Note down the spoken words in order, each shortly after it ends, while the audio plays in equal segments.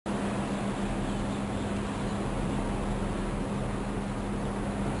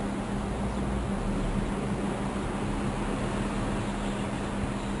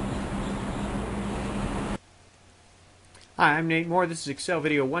Hi, I'm Nate Moore. This is Excel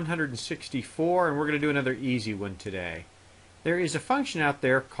video 164, and we're going to do another easy one today. There is a function out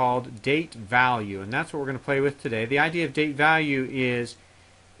there called DATEVALUE, and that's what we're going to play with today. The idea of DATEVALUE is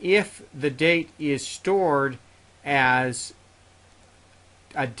if the date is stored as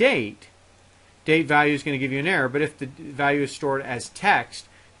a date, DATEVALUE is going to give you an error, but if the value is stored as text,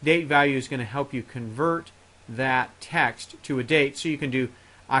 DATEVALUE is going to help you convert that text to a date so you can do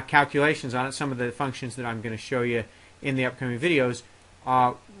calculations on it. Some of the functions that I'm going to show you in the upcoming videos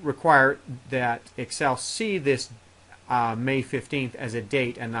require that Excel see this May 15th as a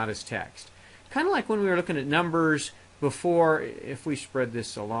date and not as text. Kind of like when we were looking at numbers before. If we spread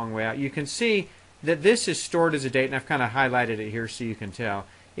this a long way out, you can see that this is stored as a date, and I've kind of highlighted it here so you can tell.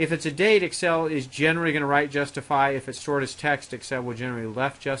 If it's a date, Excel is generally going to write justify. If it's stored as text, Excel will generally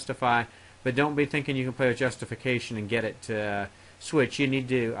left justify. But don't be thinking you can play with justification and get it to switch. You need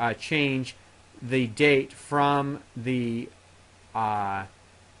to change the date from the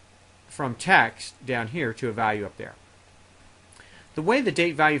from text down here to a value up there. The way the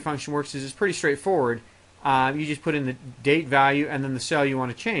date value function works is it's pretty straightforward. You just put in the date value and then the cell you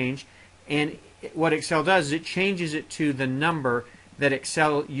want to change, and what Excel does is it changes it to the number that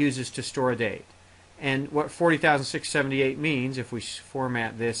Excel uses to store a date. And what 40,678 means, if we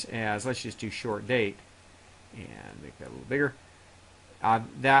format this as, let's just do short date and make that a little bigger,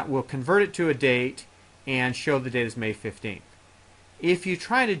 that will convert it to a date and show the date as May 15th. If you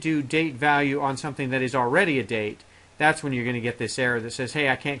try to do date value on something that is already a date, that's when you're going to get this error that says, hey,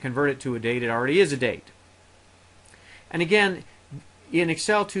 I can't convert it to a date, it already is a date. And again, in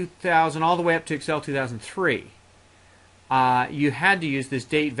Excel 2000 all the way up to Excel 2003, you had to use this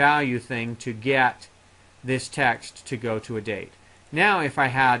date value thing to get this text to go to a date. Now if I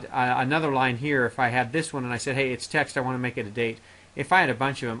had another line here, if I had this one and I said, hey, it's text, I want to make it a date, if I had a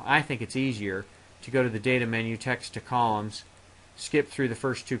bunch of them, I think it's easier to go to the data menu, text to columns, skip through the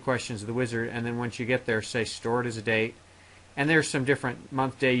first two questions of the wizard, and then once you get there, say store it as a date. And there's some different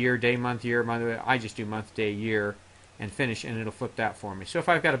month, day, year, day, month, year. By the way, I just do month, day, year, and finish, and it'll flip that for me. So if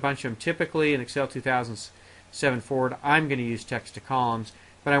I've got a bunch of them, typically in Excel 2007 forward, I'm going to use text to columns,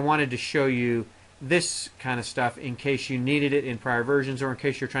 but I wanted to show you this kind of stuff in case you needed it in prior versions or in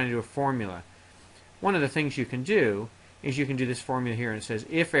case you're trying to do a formula. One of the things you can do is you can do this formula here, and it says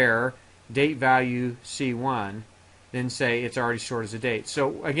if error, date value C1, then say it's already stored as a date.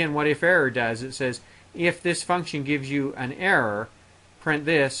 So again, what if error does, it says if this function gives you an error, print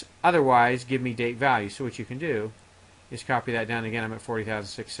this, otherwise give me date value. So what you can do is copy that down. Again, I'm at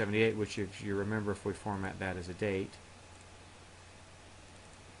 40,678, which if you remember, if we format that as a date,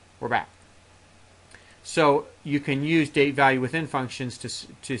 we're back. So you can use date value within functions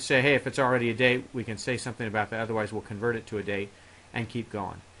to say, hey, if it's already a date, we can say something about that, otherwise we'll convert it to a date and keep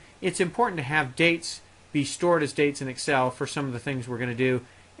going. It's important to have dates be stored as dates in Excel for some of the things we're going to do.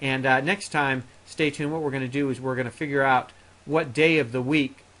 And next time, stay tuned. What we're going to do is we're going to figure out what day of the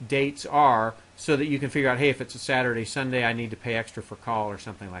week dates are so that you can figure out, hey, if it's a Saturday, Sunday, I need to pay extra for call or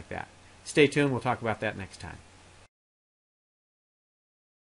something like that. Stay tuned. We'll talk about that next time.